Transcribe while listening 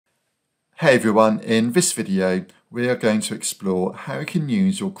Hey everyone, in this video we are going to explore how you can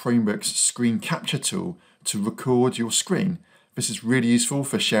use your Chromebook's screen capture tool to record your screen. This is really useful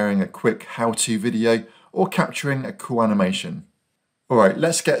for sharing a quick how-to video or capturing a cool animation. Alright,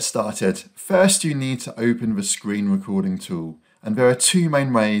 let's get started. First you need to open the screen recording tool, and there are two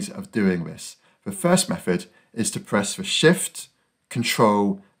main ways of doing this. The first method is to press the Shift,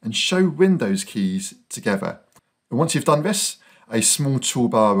 Control and Show Windows keys together. And once you've done this, a small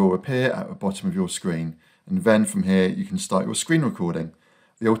toolbar will appear at the bottom of your screen, and then from here you can start your screen recording.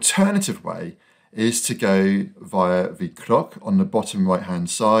 The alternative way is to go via the clock on the bottom right hand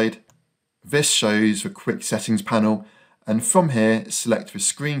side. This shows the quick settings panel, and from here select the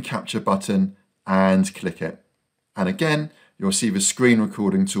screen capture button and click it. And again you'll see the screen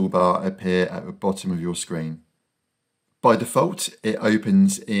recording toolbar appear at the bottom of your screen. By default it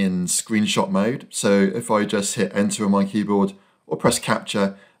opens in screenshot mode, so if I just hit enter on my keyboard or press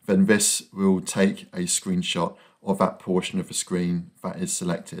capture, then this will take a screenshot of that portion of the screen that is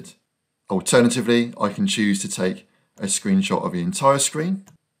selected. Alternatively, I can choose to take a screenshot of the entire screen.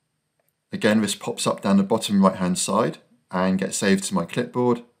 Again, this pops up down the bottom right hand side and gets saved to my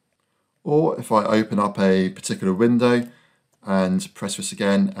clipboard. Or if I open up a particular window and press this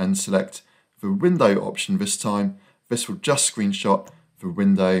again and select the window option this time, this will just screenshot the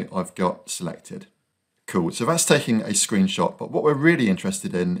window I've got selected. Cool, so that's taking a screenshot, but what we're really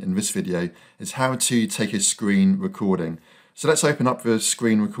interested in this video is how to take a screen recording. So let's open up the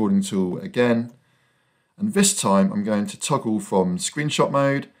screen recording tool again, and this time I'm going to toggle from screenshot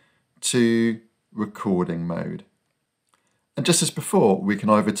mode to recording mode. And just as before, we can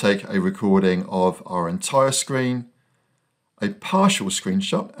either take a recording of our entire screen, a partial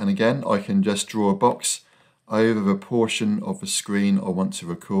screenshot, and again I can just draw a box over the portion of the screen I want to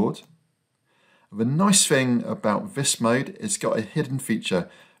record. The nice thing about this mode is it's got a hidden feature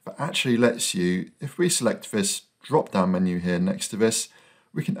that actually lets you, if we select this drop-down menu here next to this,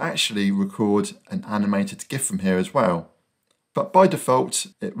 we can actually record an animated GIF from here as well. But by default,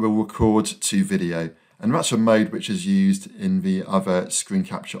 it will record to video, and that's a mode which is used in the other screen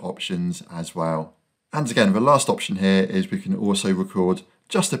capture options as well. And again, the last option here is we can also record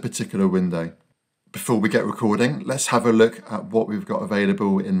just a particular window. Before we get recording, let's have a look at what we've got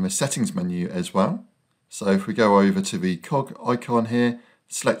available in the settings menu as well. So if we go over to the cog icon here,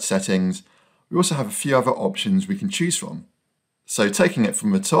 select settings, we also have a few other options we can choose from. So taking it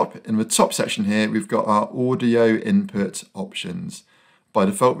from the top, in the top section here, we've got our audio input options. By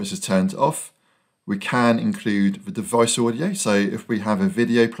default, this is turned off. We can include the device audio. So if we have a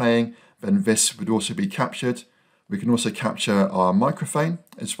video playing, then this would also be captured. We can also capture our microphone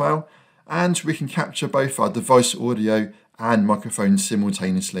as well. And we can capture both our device audio and microphone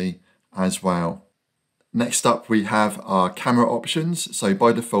simultaneously as well. Next up we have our camera options. So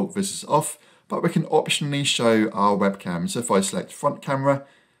by default this is off, but we can optionally show our webcam. So if I select front camera,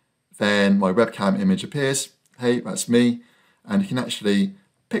 then my webcam image appears. Hey, that's me. And you can actually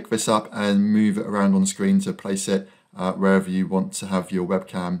pick this up and move it around on screen to place it wherever you want to have your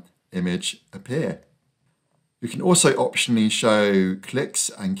webcam image appear. You can also optionally show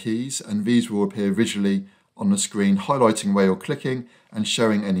clicks and keys, and these will appear visually on the screen, highlighting where you're clicking and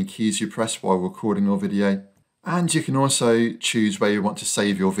showing any keys you press while recording your video. And you can also choose where you want to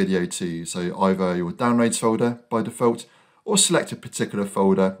save your video to, so either your downloads folder by default or select a particular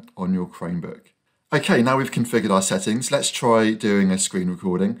folder on your Chromebook. Okay, now we've configured our settings, let's try doing a screen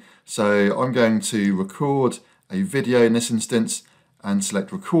recording. So I'm going to record a video in this instance and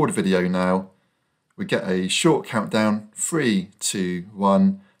select record video now. We get a short countdown, 3, 2,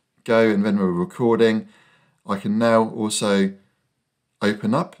 1, go, and then we're recording. I can now also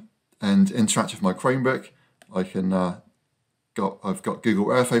open up and interact with my Chromebook. I've got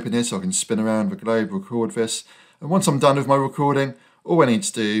Google Earth open here, so I can spin around the globe, record this. And once I'm done with my recording, all I need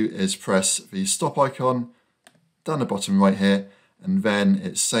to do is press the stop icon down the bottom right here, and then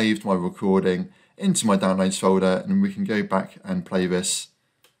it's saved my recording into my downloads folder, and we can go back and play this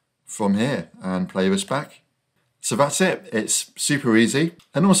from here and play this back. So that's it, it's super easy.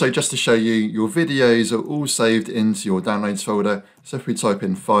 And also just to show you, your videos are all saved into your downloads folder. So if we type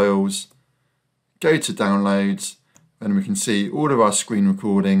in files, go to downloads, then we can see all of our screen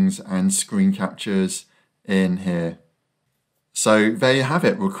recordings and screen captures in here. So there you have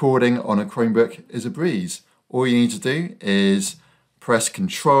it, recording on a Chromebook is a breeze. All you need to do is press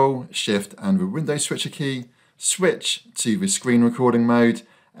Control, Shift and the Windows switcher key, switch to the screen recording mode,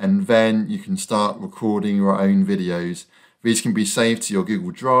 and then you can start recording your own videos. These can be saved to your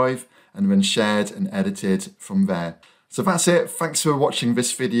Google Drive and then shared and edited from there. So that's it. Thanks for watching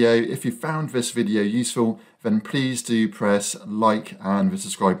this video. If you found this video useful, then please do press like and the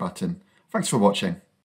subscribe button. Thanks for watching.